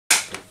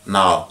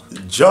Now,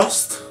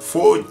 just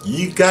for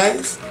you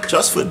guys,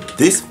 just for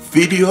this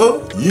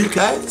video, you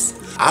guys,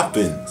 I've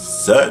been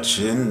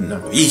searching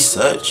and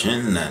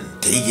researching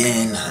and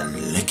digging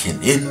and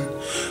looking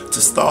into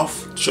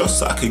stuff just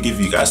so I could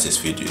give you guys this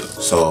video.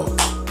 So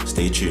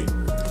stay tuned.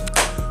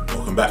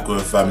 Welcome back,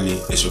 growth family.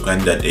 It's your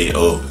granddad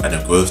AO, and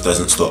the growth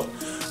doesn't stop.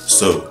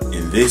 So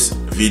in this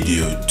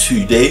video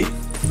today,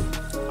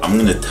 I'm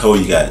gonna tell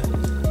you guys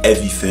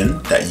everything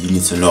that you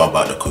need to know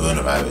about the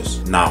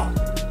coronavirus. Now,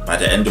 by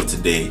the end of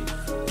today,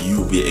 you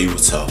will be able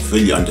to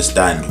fully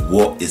understand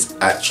what is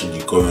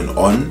actually going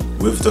on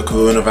with the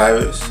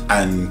coronavirus,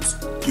 and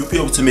you'll be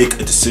able to make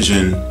a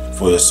decision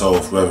for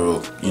yourself whether,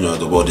 you know,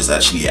 the world is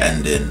actually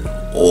ending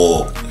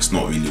or it's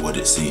not really what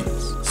it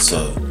seems.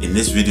 So in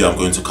this video, I'm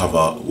going to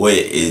cover what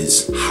it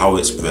is, how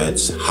it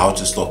spreads, how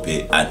to stop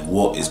it, and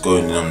what is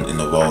going on in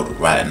the world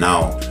right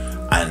now.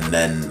 And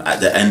then at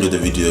the end of the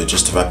video,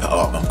 just to wrap it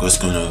up, I'm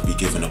just going to be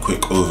giving a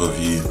quick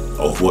overview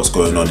of what's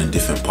going on in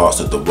different parts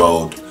of the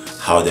world,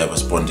 how they're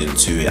responding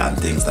to it, and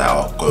things that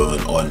are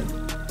going on.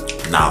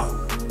 Now,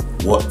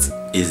 what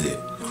is it?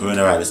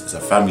 Coronavirus is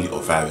a family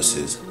of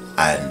viruses,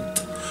 and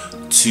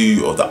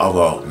two of the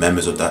other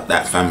members of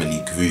that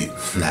family group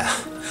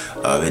that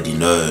are already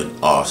known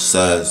are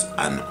SARS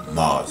and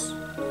MERS.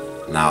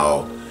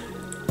 Now,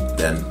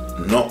 they're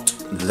not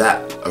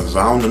that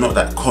around, they're not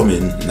that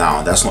common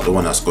now. That's not the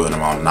one that's going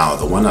around now.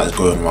 The one that's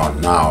going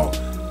around now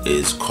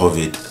is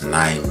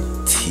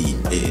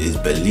COVID-19. It is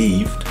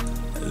believed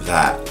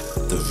that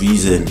the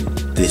reason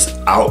this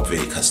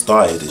outbreak has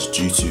started is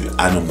due to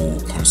animal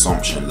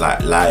consumption, like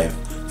live,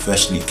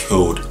 freshly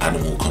killed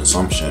animal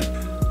consumption.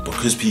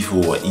 Because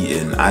people were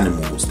eating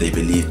animals, they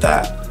believe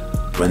that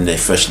when they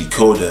freshly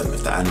kill them,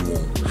 if the animal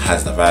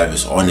has the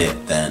virus on it,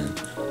 then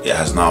it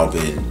has now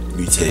been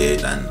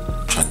mutated and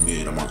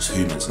transmuted amongst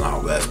humans now,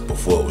 whereas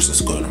before it was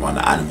just going around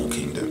the animal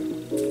kingdom.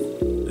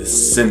 The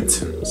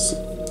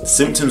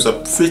symptoms are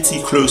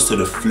pretty close to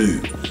the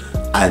flu,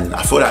 and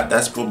I feel like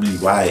that's probably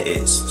why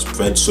it's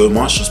spread so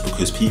much, just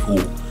because people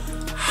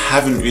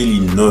haven't really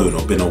known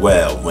or been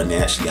aware of when they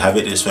actually have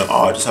it. They just think,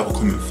 oh, I just have a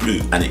common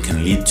flu, and it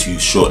can lead to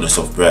shortness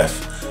of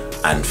breath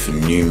and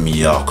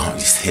pneumonia. I can't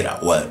really say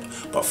that word,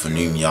 but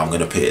pneumonia, I'm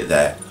gonna put it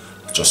there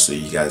just so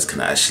you guys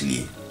can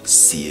actually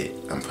see it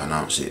and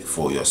pronounce it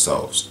for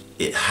yourselves.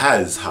 It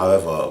has,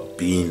 however,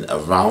 been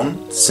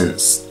around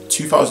since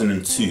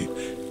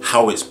 2002.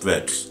 How it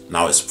spreads.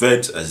 Now, it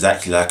spreads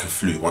exactly like a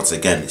flu. Once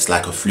again, it's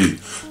like a flu.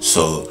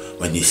 So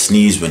when you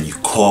sneeze, when you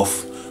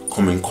cough,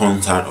 come in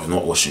contact of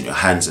not washing your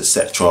hands,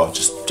 etc.,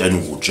 just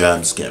general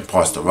germs getting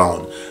passed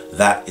around,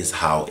 that is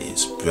how it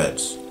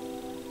spreads.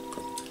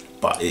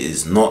 But it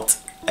is not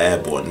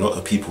airborne. A lot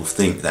of people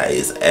think that it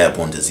is an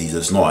airborne disease.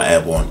 It's not an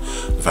airborne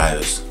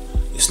virus.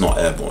 It's not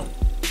airborne.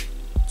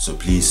 So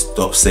please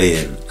stop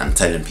saying and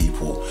telling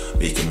people,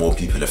 making more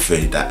people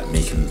afraid, that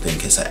making them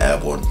think it's an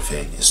airborne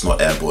thing. It's not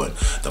airborne.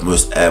 The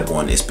most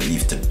airborne it's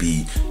believed to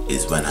be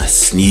is when I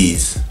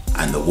sneeze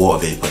and the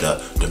water vapor,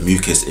 the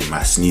mucus in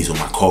my sneeze or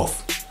my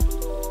cough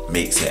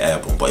makes it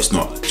airborne, but it's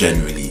not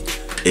generally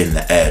in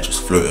the air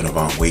just floating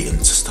around waiting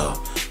just to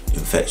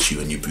infect you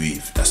when you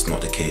breathe. That's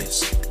not the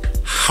case.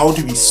 How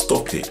do we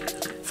stop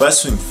it?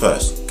 First thing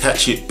first,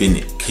 catch it, bin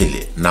it, kill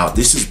it. Now,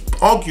 this is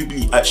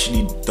arguably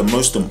actually the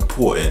most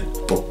important,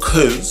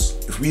 because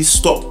if we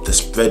stop the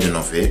spreading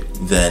of it,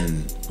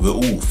 then we're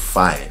all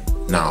fine.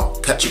 Now,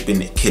 catch it,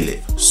 bin it, kill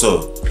it.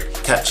 So,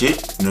 catch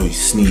it, you know, you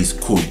sneeze,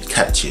 cool, you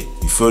catch it.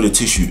 You throw the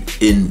tissue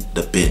in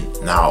the bin.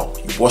 Now,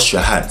 you wash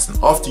your hands.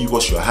 And after you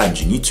wash your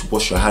hands, you need to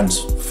wash your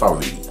hands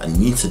thoroughly. And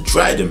you need to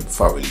dry them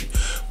thoroughly,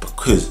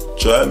 because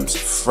germs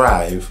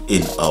thrive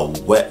in a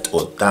wet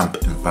or damp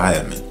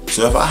environment.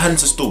 So if our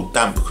hands are still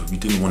damp because we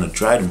didn't want to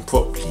dry them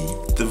properly,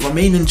 the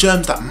remaining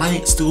germs that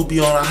might still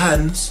be on our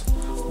hands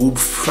will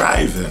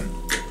thrive in.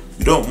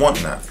 You don't want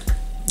that.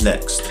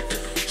 Next,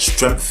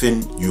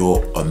 strengthen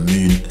your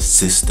immune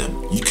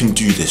system. You can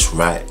do this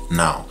right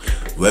now.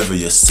 Whether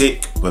you're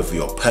sick, whether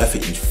you're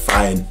perfectly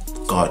fine,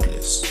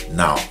 regardless.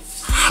 Now,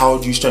 how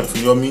do you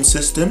strengthen your immune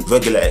system?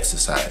 Regular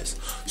exercise.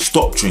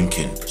 Stop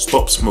drinking,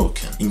 stop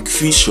smoking.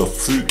 Increase your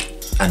fruit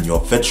and your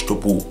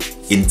vegetable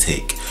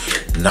intake.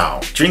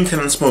 Now, drinking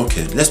and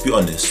smoking, let's be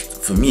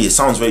honest, for me it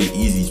sounds very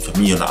easy for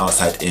me on the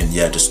outside in,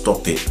 yeah, just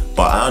stop it.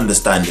 But I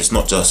understand it's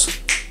not just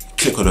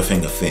click of the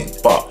finger thing,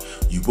 but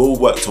you will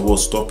work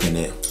towards stopping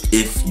it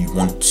if you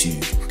want to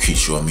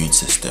increase your immune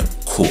system.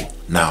 Cool.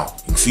 Now,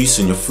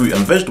 increasing your fruit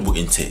and vegetable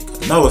intake,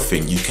 another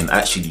thing you can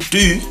actually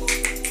do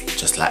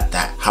just like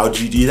that. How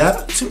do you do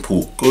that?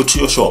 Simple. Go to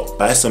your shop,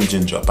 buy some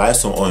ginger, buy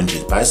some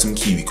oranges, buy some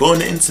kiwi. Go on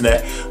the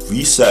internet,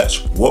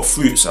 research what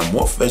fruits and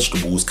what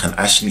vegetables can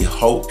actually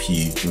help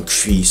you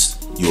increase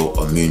your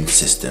immune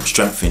system,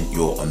 strengthen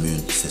your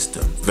immune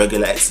system.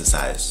 Regular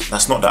exercise.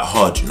 That's not that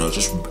hard, you know,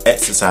 just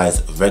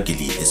exercise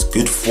regularly. It's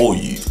good for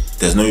you.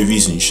 There's no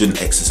reason you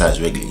shouldn't exercise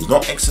regularly. You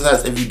don't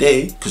exercise every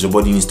day because your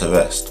body needs to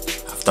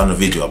rest. I've done a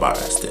video about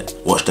resting.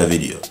 Watch the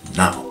video.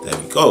 Now, there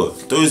we go.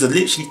 Those are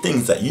literally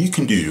things that you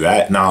can do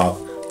right now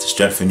to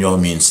strengthen your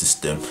immune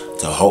system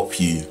to help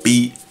you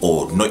beat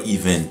or not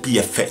even be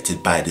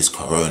affected by this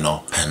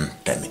corona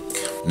pandemic.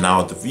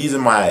 Now, the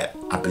reason why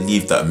I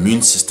believe that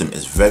immune system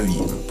is very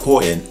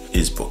important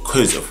is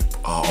because of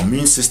our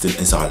immune system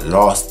is our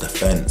last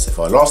defense. If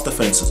our last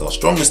defense is our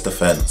strongest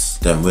defense,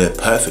 then we're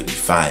perfectly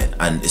fine,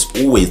 and it's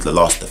always the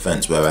last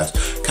defense. Whereas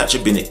catch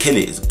it, bin it, kill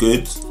it is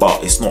good,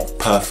 but it's not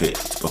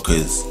perfect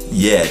because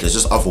yeah, there's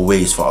just other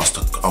ways for us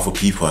to, other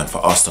people and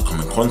for us to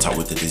come in contact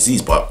with the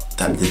disease, but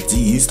that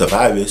disease, the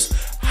virus,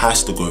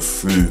 has to go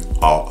through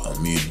our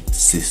immune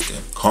system.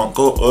 Can't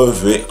go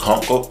over it,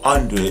 can't go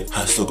under it,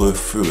 has to go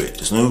through it.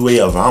 There's no way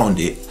around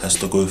it, has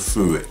to go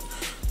through it.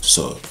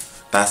 So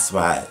that's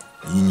why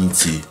we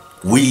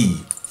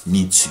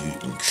need to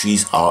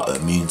increase our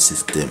immune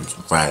systems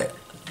right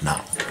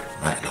now.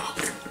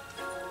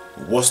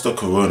 What's the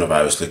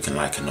coronavirus looking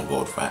like in the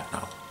world right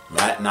now?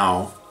 Right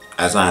now,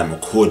 as I am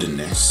recording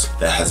this,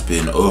 there has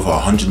been over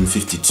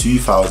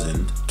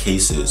 152,000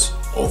 cases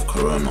of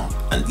corona,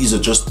 and these are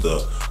just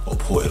the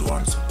reported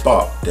ones,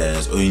 but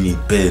there's only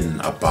been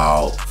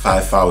about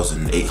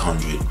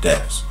 5,800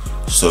 deaths.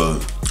 So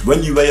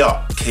when you weigh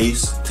up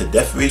case to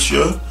death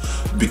ratio,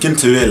 you begin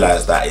to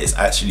realize that it's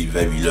actually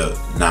very low.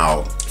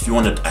 Now, if you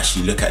want to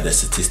actually look at the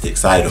statistic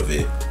side of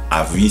it,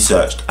 I've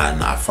researched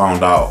and I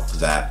found out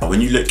that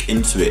when you look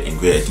into it in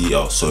greater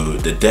detail, so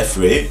the death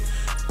rate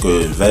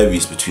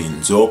varies between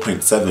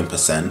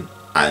 0.7%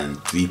 and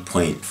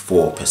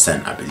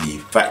 3.4%, I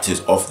believe. Factors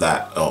of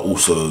that are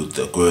also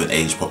the growing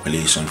age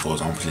population, for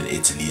example in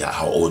Italy, like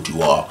how old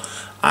you are,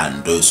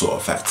 and those sort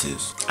of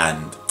factors.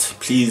 And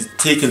please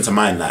take into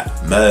mind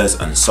that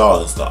MERS and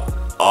SARS, the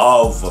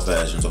other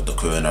versions of the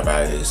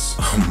coronavirus,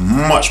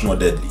 are much more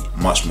deadly,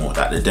 much more.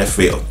 That the death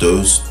rate of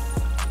those,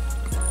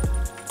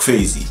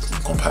 crazy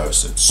in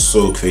comparison,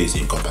 so crazy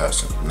in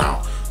comparison.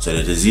 Now, so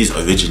the disease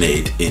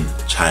originated in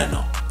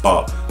China,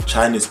 but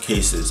China's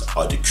cases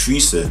are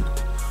decreasing,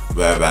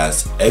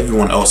 whereas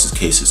everyone else's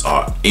cases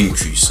are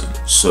increasing.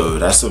 So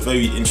that's a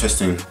very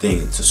interesting thing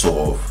to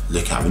sort of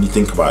look at. When you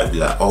think about it, be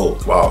like, oh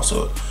wow,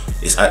 so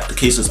it's the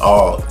cases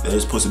are,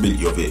 there's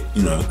possibility of it,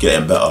 you know,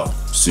 getting better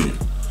soon.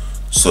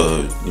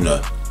 So, you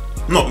know,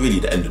 not really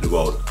the end of the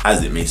world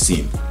as it may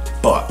seem,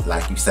 but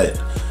like I said,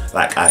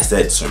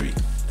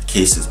 the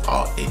cases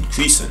are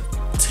increasing.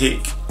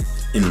 Take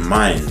in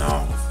mind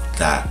now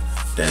that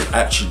there's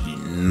actually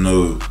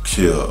no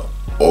cure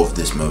of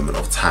this moment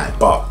of time,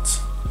 but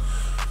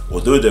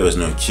although there is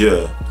no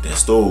cure, they're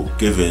still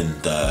giving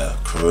the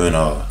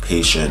corona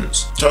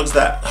patients drugs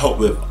that help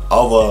with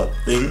other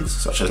things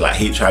such as like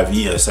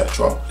HIV,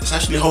 etc. It's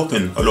actually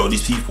helping a lot of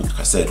these people. Like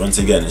I said, once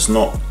again, it's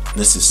not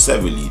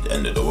necessarily the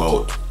end of the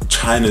world.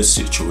 China's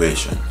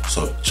situation.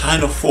 So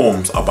China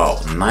forms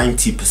about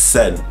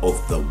 90%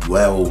 of the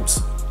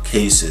world's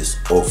cases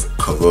of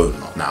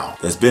corona. Now,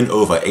 there's been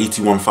over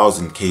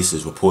 81,000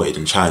 cases reported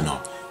in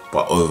China,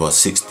 but over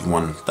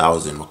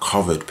 61,000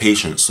 recovered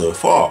patients so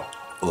far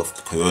of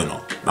the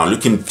corona. Now,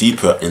 looking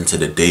deeper into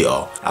the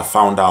data, I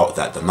found out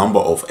that the number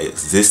of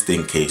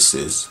existing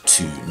cases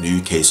to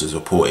new cases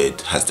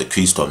reported has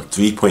decreased from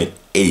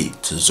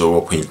 3.8 to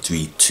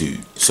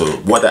 0.32. So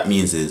what that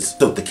means is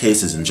that the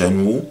cases in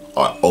general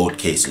are old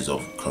cases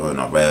of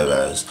corona,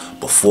 whereas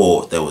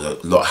before there was a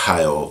lot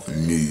higher of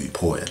new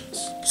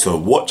reports. So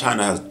what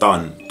China has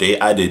done, they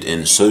added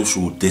in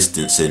social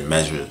distancing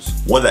measures.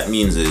 What that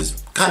means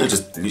is kind of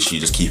just literally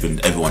just keeping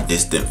everyone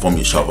distant from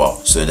each other,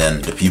 so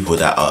then the people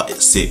that are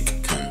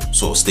sick can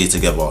sort of stay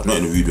together, not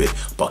in a rude way,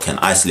 but can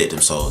isolate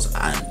themselves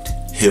and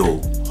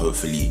heal,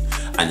 hopefully,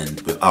 and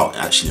then without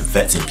actually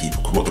infecting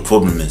people. What the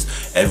problem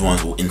is,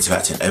 everyone's all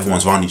interacting,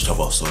 everyone's around each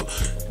other, so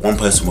one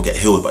person will get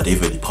healed but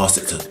they've already passed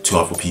it to 2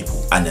 other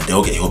people, and then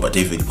they'll get healed but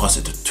they've already passed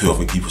it to 2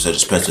 other people, so it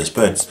just spreads and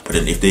spreads. But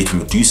then if they can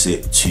reduce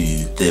it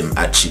to them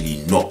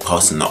actually not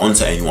passing that on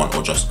to anyone,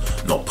 or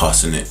just not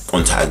passing it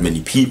on to as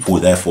many people,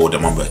 therefore the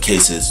number of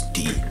cases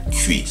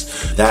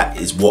decrease. That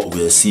is what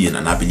we're seeing,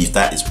 and I believe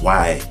that is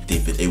why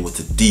they've been able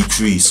to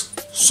decrease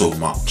so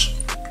much.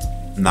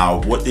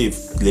 Now, what they've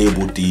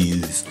labeled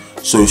these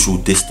social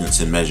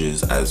distancing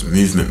measures as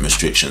movement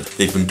restrictions.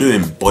 They've been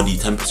doing body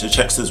temperature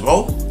checks as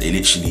well.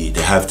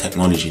 They have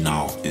technology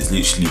now. It's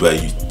literally where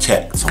you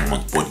check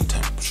someone's body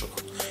temperature.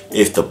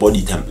 If the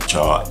body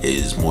temperature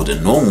is more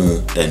than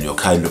normal, then you're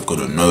kind of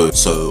gonna know.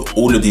 So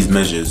all of these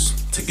measures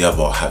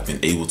together have been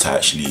able to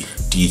actually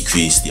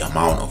decrease the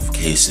amount of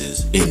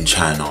cases in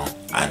China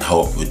and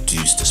help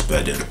reduce the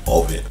spreading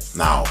of it.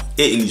 Now,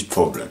 Italy's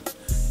problem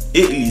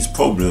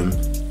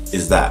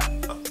is that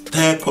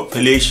their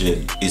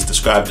population is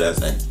described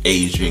as an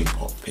aging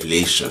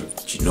population.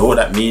 Do you know what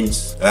that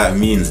means? That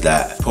means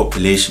that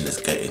population is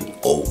getting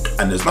old,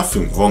 and there's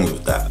nothing wrong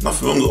with that.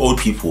 Nothing wrong with old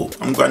people.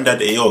 I'm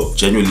granddad AO.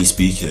 Generally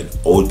speaking,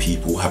 old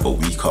people have a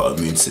weaker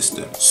immune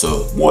system.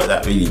 So what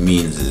that really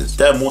means is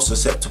they're more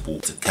susceptible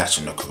to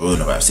catching the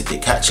coronavirus. If they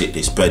catch it,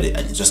 they spread it,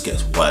 and it just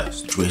gets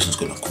worse. The situation's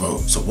gonna grow.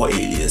 So what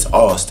Italy has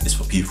asked is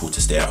for people to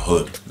stay at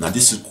home. Now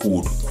this is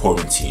called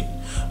quarantine,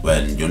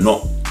 when you're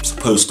not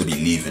supposed to be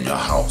leaving your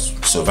house.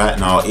 So right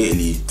now,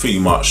 Italy pretty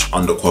much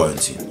under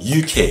quarantine.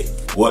 UK,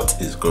 what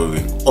is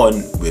going on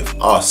with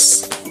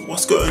us?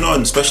 What's going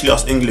on, especially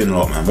us England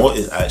lot, man? What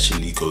is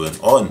actually going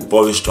on?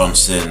 Boris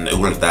Johnson,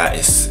 all of that,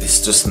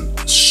 it's just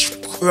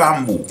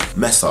scramble,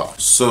 mess up.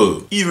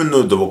 So even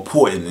though the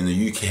reporting in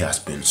the UK has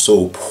been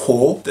so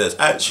poor, there's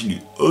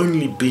actually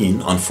only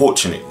been,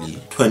 unfortunately,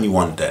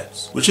 21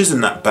 deaths, which isn't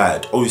that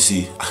bad.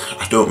 Obviously,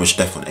 I don't wish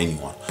death on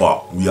anyone,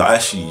 but we are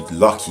actually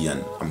lucky,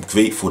 and I'm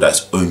grateful that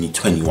it's only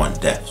 21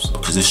 deaths,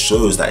 because this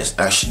shows that it's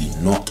actually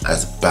not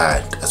as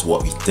bad as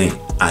what we think.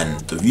 And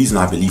the reason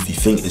I believe we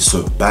think it's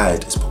so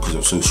bad is because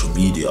of social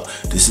media.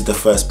 This is the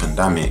first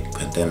pandemic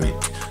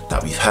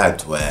that we've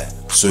had where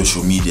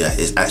social media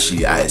is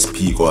actually at its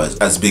peak, or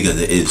as big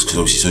as it is, because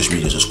obviously social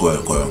media is just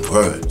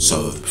growing.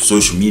 So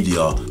social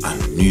media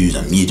and news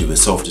and media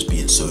itself just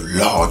being so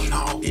large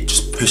now, it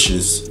just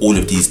pushes all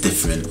of these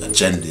different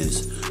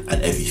agendas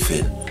and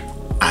everything,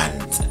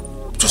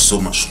 and just so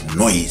much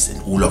noise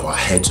in all of our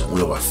heads and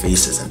all of our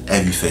faces and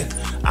everything,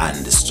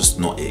 and it's just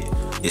not it.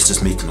 It's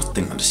just making us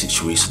think that the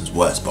situation's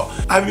worse. But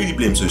I really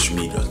blame social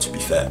media, to be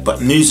fair,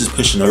 but news is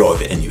pushing a lot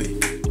of it anyway.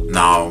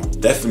 Now,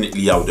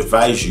 definitely I would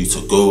advise you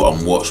to go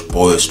and watch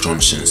Boris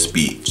Johnson's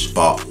speech,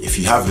 but if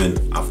you haven't,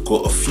 I've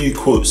got a few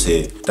quotes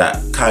here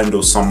that kind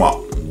of sum up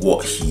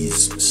what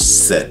he's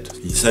said.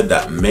 He said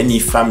that many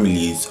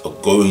families are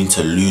going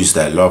to lose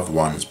their loved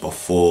ones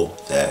before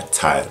their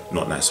time.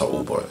 Not nice at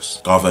all,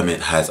 Boris.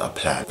 Government has a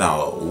plan.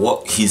 Now,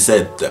 what he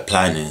said the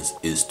plan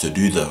is to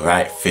do the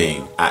right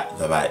thing at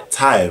the right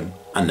time,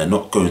 and they're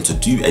not going to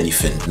do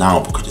anything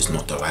now because it's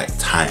not the right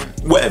time,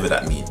 whatever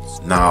that means.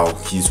 Now,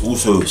 he's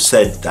also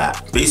said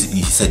that, basically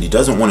he said he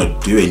doesn't want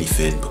to do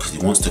anything because he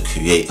wants to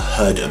create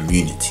herd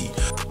immunity.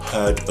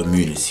 Herd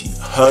immunity.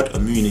 Herd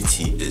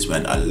immunity is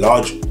when a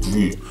large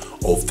group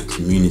of the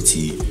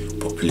community,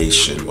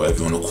 population,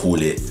 whatever you want to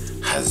call it,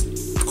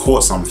 has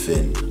caught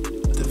something,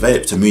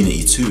 developed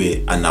immunity to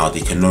it, and now they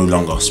can no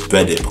longer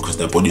spread it because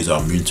their bodies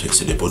are immune to it,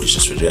 so their bodies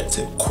just reject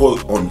it.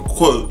 Quote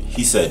unquote,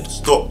 he said,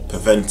 stop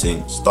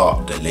preventing,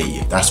 start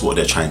delaying. That's what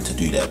they're trying to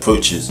do. Their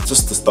approach is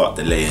just to start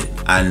delaying.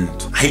 And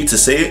I hate to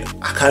say it,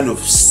 I kind of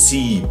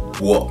see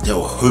what they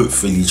were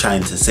hopefully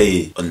trying to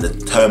say on the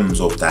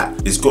terms of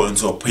that. It's gotten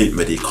to a point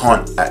where they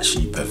can't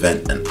actually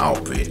prevent an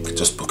outbreak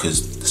just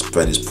because the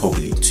spread is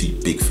probably too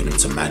big for them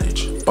to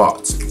manage.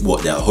 But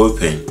what they're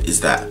hoping is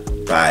that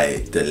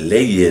by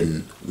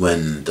delaying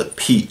when the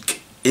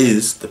peak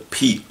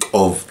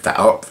of the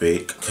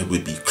outbreak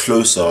would be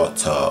closer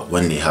to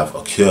when they have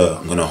a cure.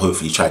 I'm gonna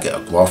hopefully try to get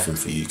a graph in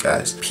for you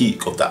guys.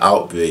 Peak of the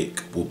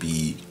outbreak will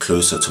be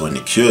closer to when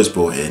the cure is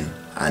brought in,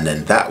 and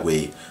then that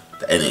way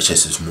the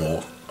NHS is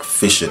more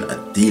efficient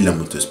at dealing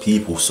with those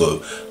people,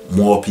 so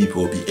more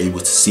people will be able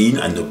to see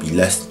and there'll be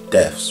less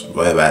deaths.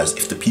 Whereas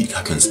if the peak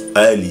happens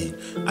early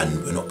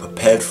and we're not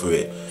prepared for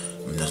it,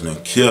 when there's no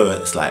cure,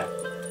 it's like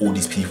all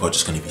these people are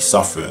just going to be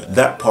suffering.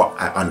 That part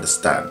I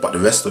understand, but the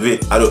rest of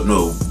it, I don't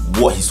know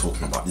what he's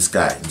talking about. This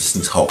guy just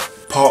needs help.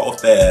 Part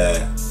of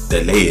their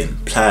delaying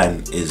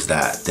plan is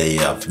that they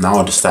have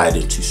now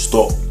decided to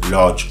stop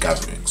large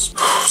gatherings.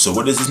 So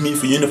what does this mean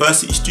for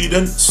university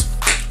students?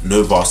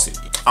 No varsity.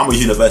 I'm a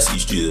university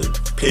student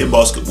playing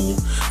basketball.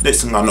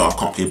 Next thing I know, I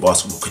can't play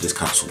basketball because it's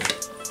cancelled.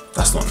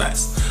 That's not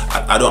nice.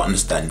 I don't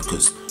understand,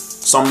 because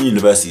some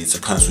universities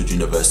have cancelled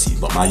university,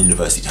 but my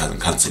university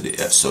hasn't cancelled it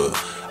yet. So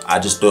I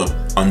just don't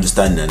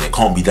understand, and it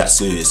can't be that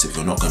serious if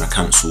you're not going to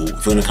cancel.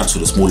 If you're going to cancel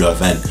the smaller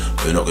event,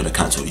 but you're not going to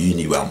cancel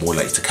uni, where I'm more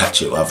likely to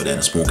catch it rather than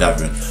a small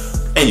gathering.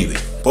 Anyway,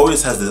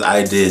 Boris has this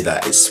idea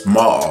that it's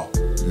smarter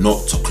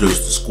not to close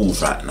the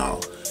schools right now.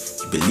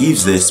 He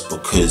believes this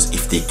because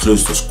if they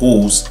close the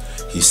schools,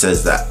 he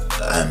says that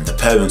the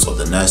parents of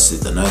the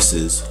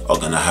nurses are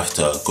going to have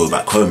to go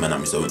back home, and that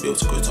means they won't be able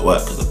to go to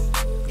work. Because,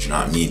 do you know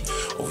what I mean?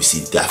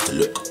 Obviously, they have to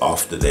look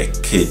after their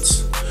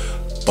kids.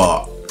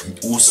 But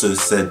he also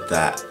said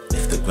that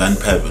if the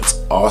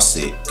grandparents are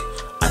sick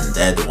and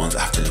they're the ones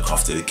that have to look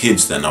after the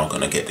kids, they're now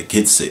going to get the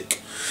kids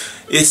sick.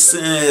 It's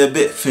a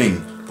bit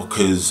thing,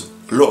 because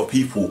a lot of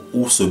people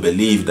also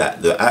believe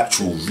that the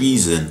actual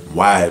reason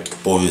why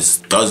Boris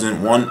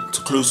doesn't want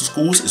to close the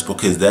schools is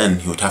because then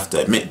he would have to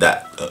admit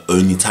that the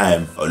only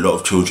time a lot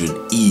of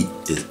children eat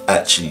is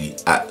actually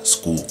at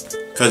school.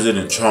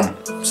 President Trump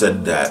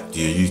said that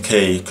the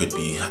UK could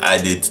be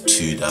added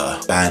to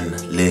the ban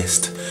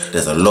list.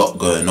 There's a lot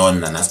going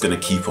on, and that's going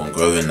to keep on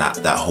growing,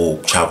 that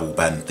whole travel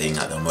ban thing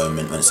at the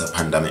moment. When it's a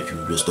pandemic,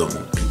 people just don't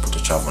want people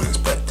to travel and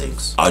spread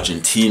things.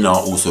 Argentina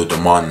also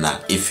demand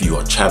that if you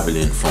are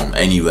traveling from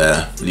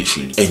anywhere,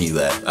 literally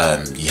anywhere,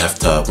 you have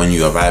to, when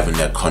you arrive in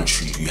their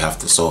country, you have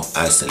to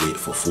self-isolate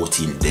for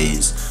 14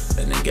 days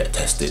and then get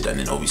tested, and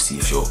then obviously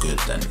if you're good,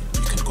 then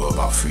you can go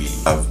about freely.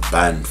 I've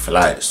banned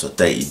flights for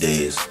 30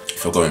 days.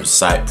 If you're going to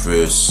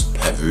Cyprus,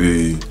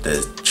 Peru,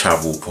 there's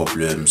travel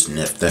problems, and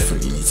you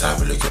definitely need to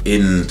have a look at.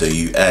 In the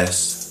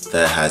US,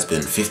 there has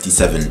been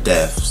 57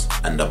 deaths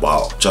and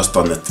about just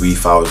under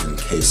 3,000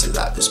 cases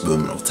at this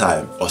moment of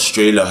time.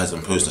 Australia has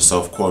imposed a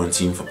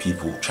self-quarantine for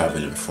people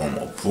travelling from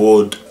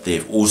abroad.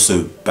 They've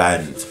also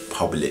banned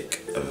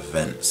public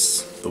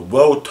events. The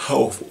World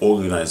Health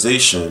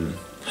Organization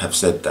have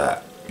said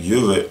that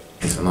Europe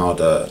is now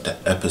the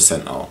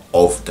epicenter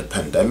of the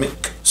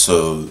pandemic.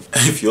 So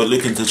if you're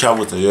looking to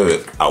travel to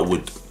Europe, I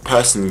would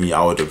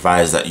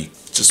advise that you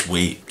just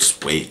wait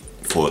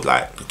for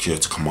like the cure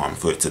to come out and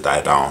for it to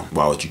die down.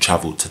 Why would you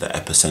travel to the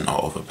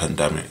epicenter of a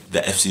pandemic? The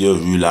FCO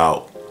rule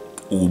out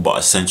all but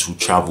essential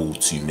travel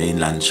to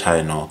mainland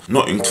China,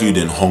 not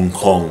including Hong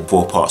Kong,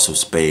 4 parts of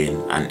Spain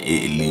and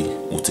Italy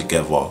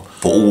altogether.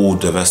 For all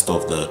the rest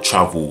of the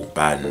travel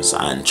bans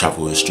and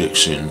travel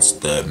restrictions,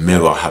 the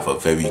Mirror have a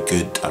very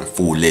good and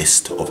full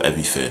list of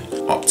everything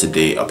up to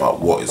date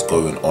about what is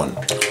going on.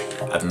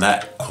 And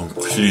that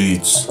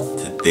concludes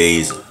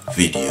today's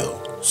video.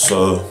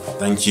 So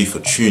thank you for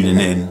tuning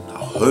in.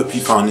 I hope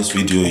you found this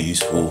video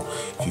useful.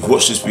 If you've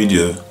watched this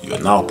video, you are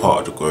now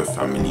part of the Growth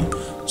family.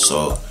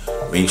 So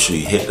make sure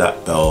you hit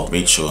that bell,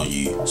 make sure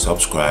you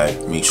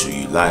subscribe, make sure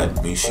you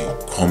like, make sure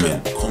you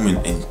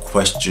comment any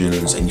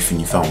questions, anything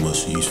you found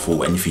most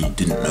useful, anything you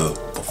didn't know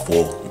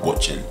before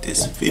watching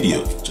this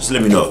video. Just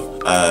let me know.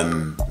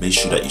 Make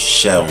sure that you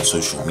share on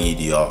social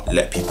media,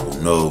 let people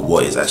know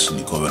what is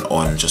actually going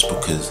on, just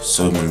because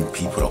so many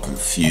people are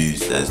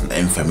confused, the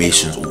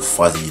information's all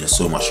fuzzy, there's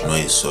so much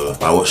noise. So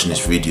by watching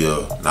this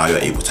video, now you're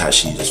able to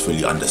actually just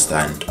fully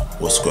understand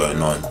what's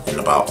going on in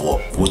about,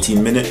 what,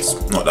 14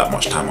 minutes? Not that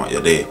much time out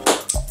your day.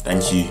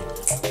 Thank you.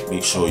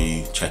 Make sure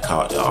you check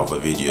out the other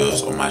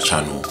videos on my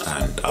channel,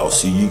 and I'll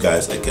see you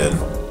guys again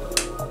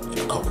in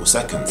a couple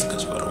seconds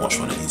because you're gonna watch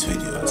one of these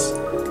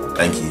videos.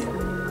 Thank you.